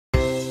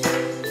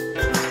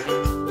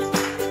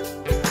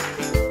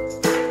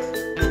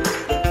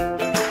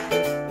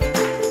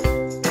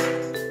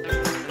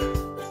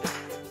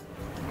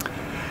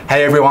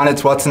Hey everyone,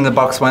 it's What's in the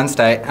Box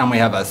Wednesday, and we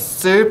have a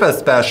super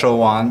special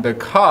one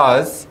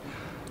because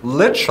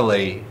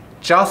literally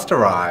just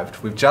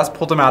arrived. We've just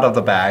pulled them out of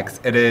the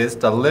bags. It is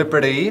the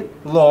Liberty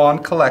Lawn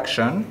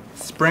Collection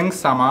Spring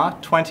Summer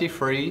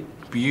 23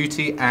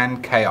 Beauty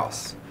and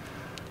Chaos.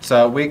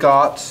 So we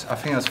got, I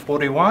think it was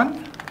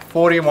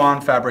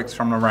 41 fabrics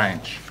from the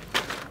range.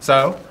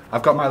 So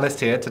I've got my list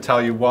here to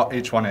tell you what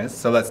each one is.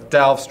 So let's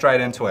delve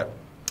straight into it.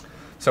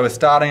 So we're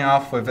starting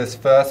off with this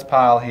first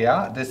pile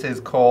here. This is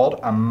called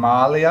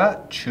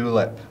Amalia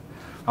Tulip.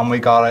 And we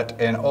got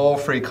it in all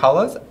three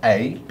colors,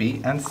 A,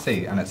 B, and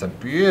C. And it's a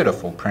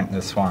beautiful print,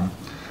 this one.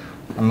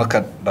 And look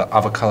at the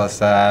other colors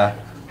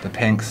there. The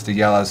pinks, the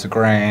yellows, the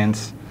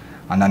greens,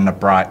 and then the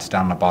brights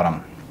down the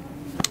bottom.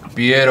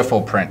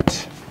 Beautiful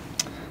print.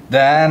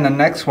 Then the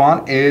next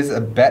one is a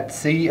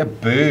Betsy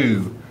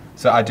Boo.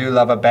 So I do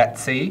love a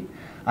Betsy.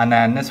 And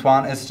then this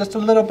one is just a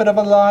little bit of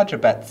a larger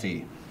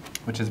Betsy,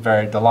 which is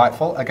very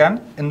delightful,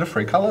 again, in the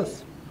three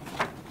colors.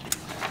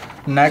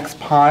 Next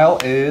pile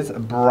is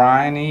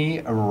Briny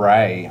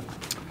Ray.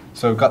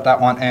 So we've got that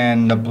one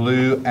in the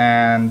blue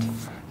and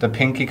the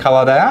pinky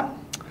color there.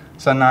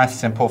 So nice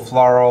simple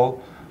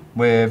floral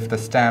with the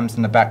stems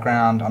in the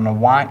background on the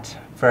white,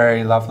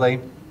 very lovely.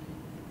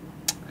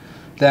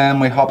 Then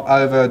we hop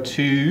over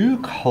to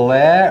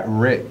Claire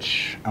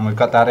Rich, and we've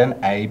got that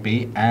in A,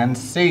 B, and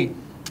C.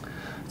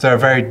 So a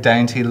very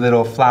dainty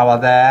little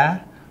flower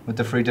there, with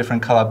the three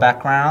different color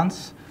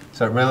backgrounds.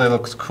 So it really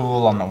looks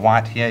cool on the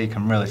white here. You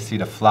can really see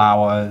the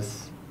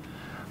flowers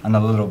and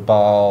the little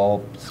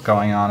bulbs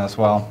going on as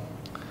well.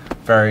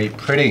 Very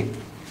pretty.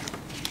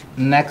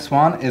 Next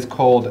one is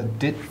called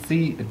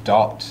Ditzy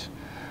Dot.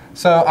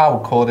 So I will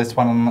call this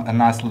one a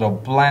nice little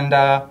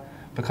blender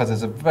because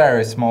it's a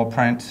very small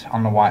print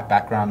on the white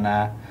background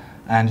there.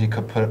 And you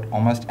could put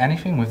almost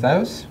anything with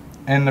those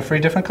in the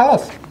three different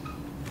colors.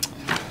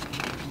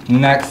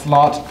 Next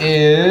lot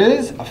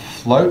is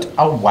Float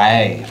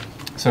Away.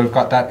 So we've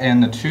got that in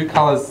the two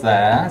colors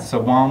there. So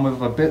one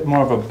with a bit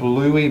more of a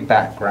bluey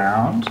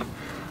background,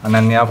 and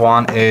then the other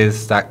one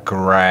is that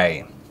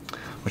gray,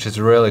 which is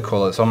really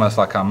cool. It's almost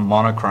like a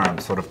monochrome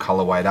sort of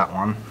colorway, that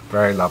one.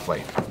 Very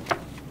lovely.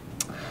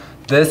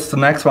 The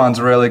next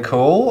one's really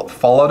cool,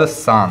 Follow the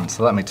Sun.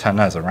 So let me turn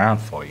those around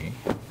for you.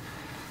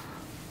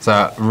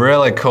 So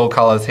really cool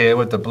colors here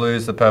with the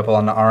blues, the purple,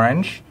 and the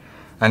orange.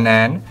 And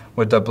then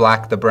with the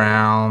black, the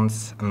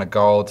browns, and the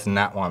golds in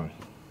that one.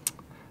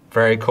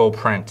 Very cool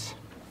print.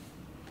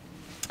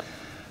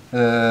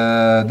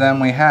 Then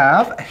we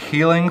have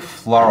Healing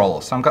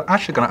Floral. So I'm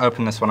actually going to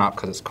open this one up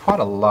because it's quite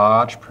a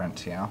large print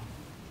here.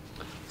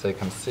 So you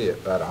can see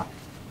it better.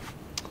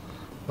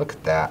 Look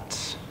at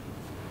that.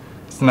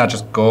 Isn't that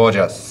just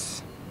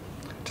gorgeous?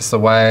 Just the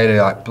way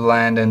they like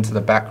blend into the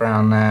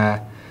background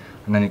there.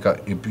 And then you've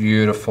got your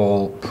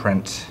beautiful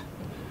print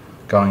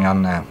going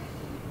on there.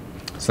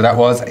 So that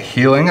was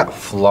Healing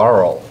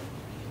Floral.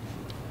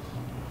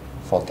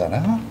 Fold that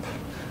up.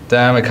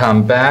 Then we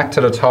come back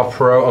to the top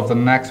row of the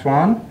next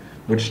one,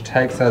 which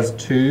takes us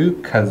to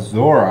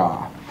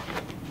Kazora.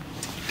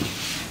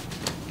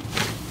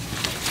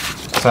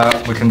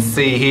 So we can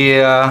see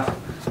here,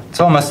 it's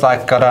almost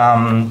like got,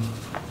 I'm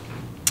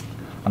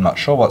not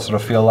sure what sort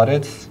of feel that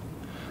is.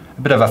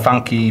 A bit of a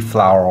funky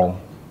floral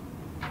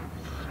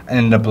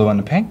in the blue and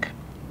the pink.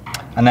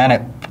 And then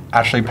it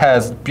actually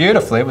pairs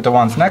beautifully with the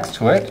ones next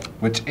to it,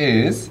 which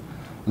is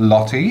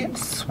Lottie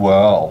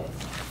Swirl.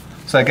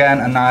 So again,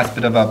 a nice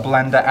bit of a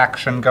blender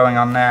action going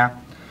on there.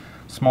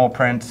 Small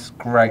prints,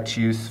 great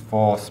use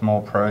for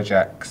small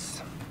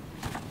projects.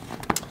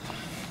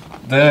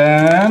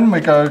 Then we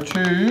go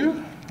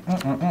to,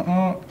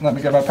 let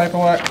me get my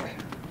paperwork.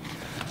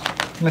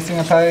 Missing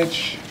a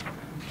page.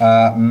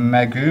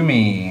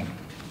 Megumi.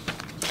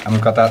 And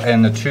we've got that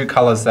in the two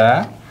colors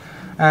there.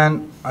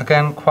 And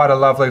again, quite a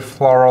lovely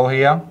floral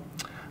here.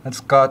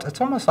 It's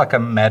almost like a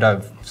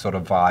meadow sort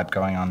of vibe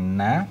going on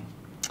there.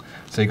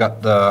 So you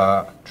got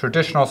the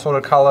traditional sort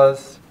of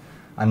colors,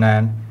 and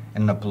then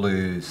in the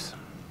blues,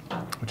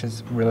 which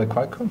is really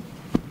quite cool.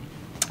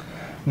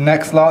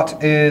 Next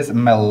lot is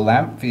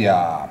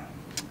Melanthia.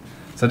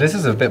 So this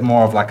is a bit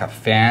more of like a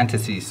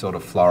fantasy sort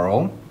of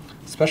floral,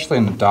 especially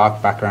in the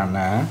dark background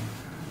there.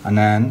 And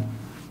then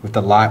with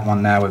the light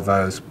one there with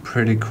those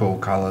pretty cool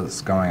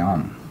colors going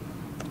on.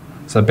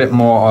 So a bit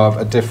more of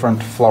a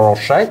different floral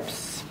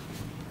shapes.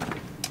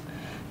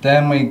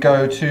 Then we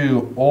go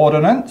to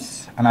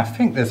Ordnance, and I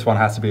think this one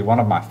has to be one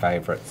of my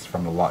favorites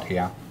from the lot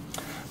here.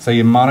 So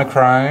your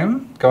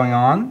monochrome going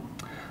on,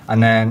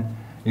 and then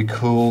your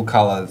cool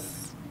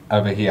colors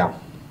over here.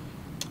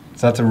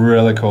 So that's a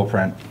really cool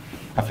print.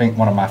 I think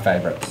one of my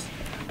favorites.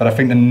 But I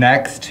think the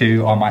next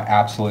two are my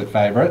absolute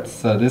favorites.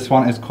 So this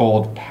one is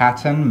called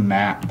Pattern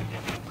Map.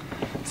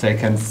 So you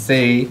can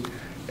see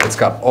it's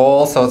got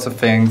all sorts of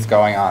things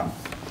going on.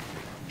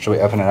 Should we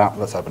open it up?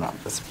 Let's open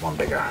up this one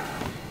bigger.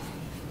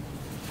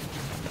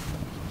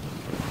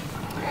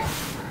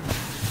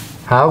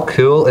 How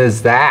cool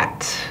is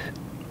that?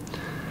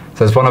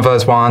 So it's one of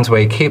those ones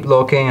where you keep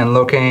looking and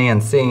looking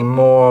and seeing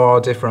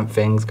more different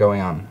things going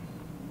on.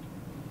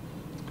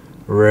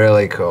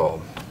 Really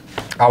cool.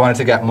 I wanted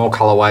to get more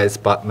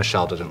colorways, but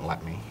Michelle didn't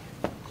let me.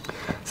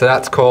 So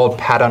that's called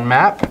Pattern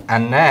Map.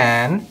 And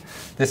then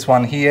this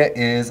one here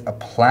is a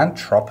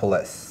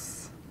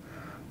Plantropolis.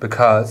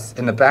 Because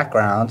in the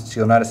background,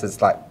 you'll notice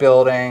it's like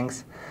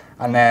buildings,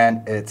 and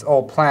then it's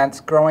all plants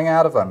growing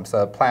out of them.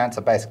 So plants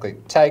are basically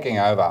taking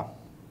over,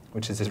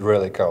 which is just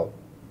really cool.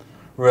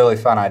 Really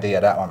fun idea,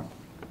 that one.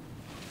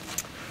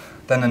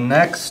 Then the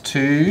next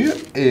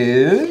two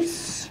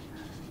is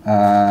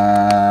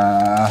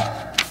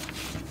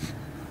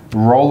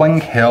Rolling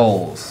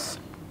Hills.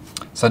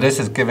 So this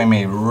is giving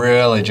me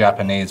really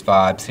Japanese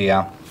vibes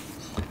here,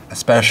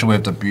 especially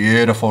with the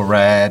beautiful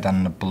red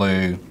and the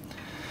blue,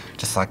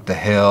 just like the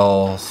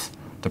hills,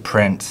 the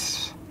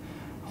prints.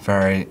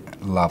 Very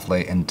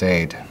lovely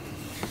indeed.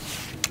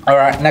 All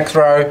right, next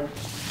row,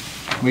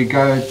 we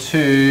go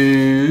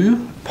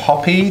to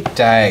Poppy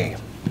Day.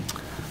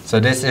 So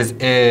this is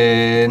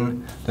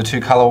in the two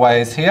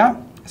colorways here.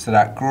 So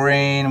that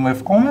green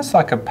with almost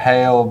like a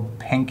pale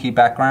pinky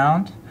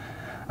background,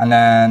 and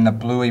then the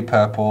bluey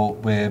purple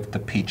with the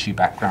peachy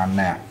background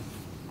there.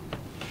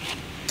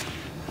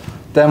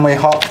 Then we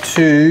hop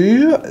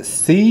to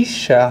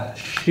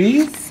Seashells.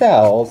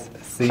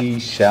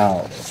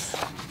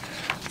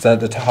 So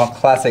the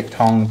classic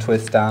tongue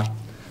twister.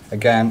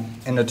 Again,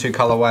 in the two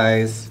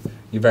colorways,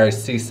 your very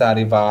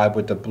seaside-y vibe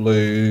with the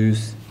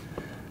blues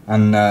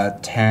and the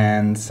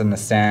tans and the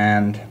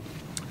sand,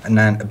 and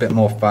then a bit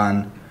more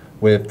fun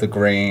with the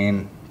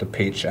green, the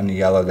peach and the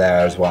yellow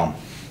there as well.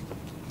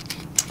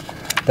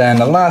 Then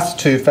the last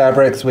two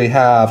fabrics we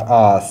have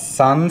are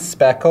Sun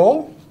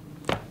Speckle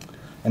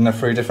in the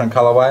three different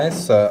colorways.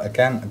 So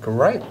again,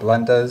 great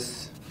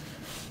blenders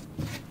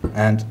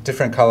and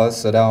different colors,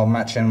 so they'll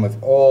match in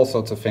with all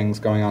sorts of things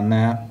going on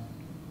there.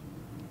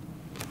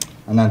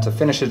 And then to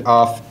finish it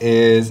off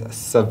is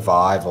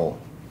Survival.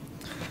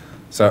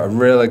 So a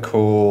really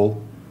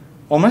cool,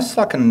 almost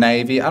like a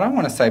navy. I don't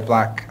want to say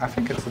black. I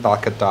think it's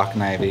like a dark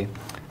navy.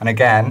 And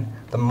again,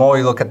 the more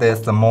you look at this,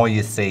 the more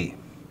you see.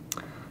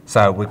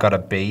 So we've got a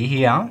bee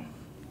here.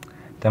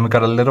 Then we've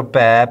got a little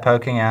bear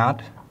poking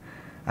out.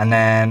 And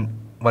then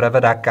whatever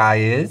that guy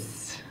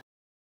is,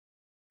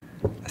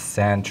 a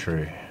sand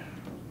shrew,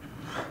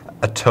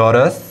 a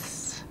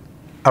tortoise,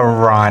 a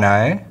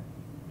rhino,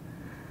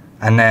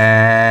 and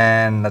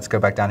then, let's go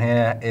back down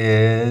here,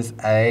 is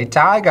a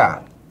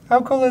tiger. How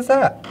cool is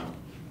that?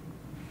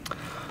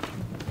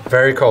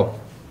 Very cool.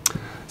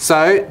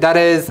 So that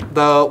is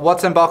the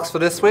What's in Box for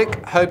this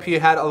week. Hope you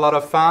had a lot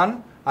of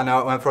fun. I know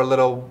it went for a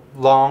little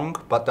long,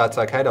 but that's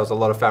okay. There was a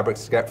lot of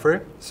fabrics to get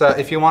through. So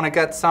if you want to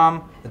get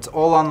some, it's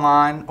all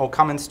online, or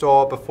come in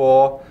store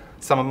before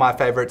some of my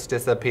favorites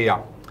disappear.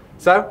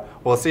 So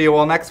we'll see you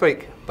all next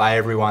week. Bye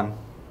everyone.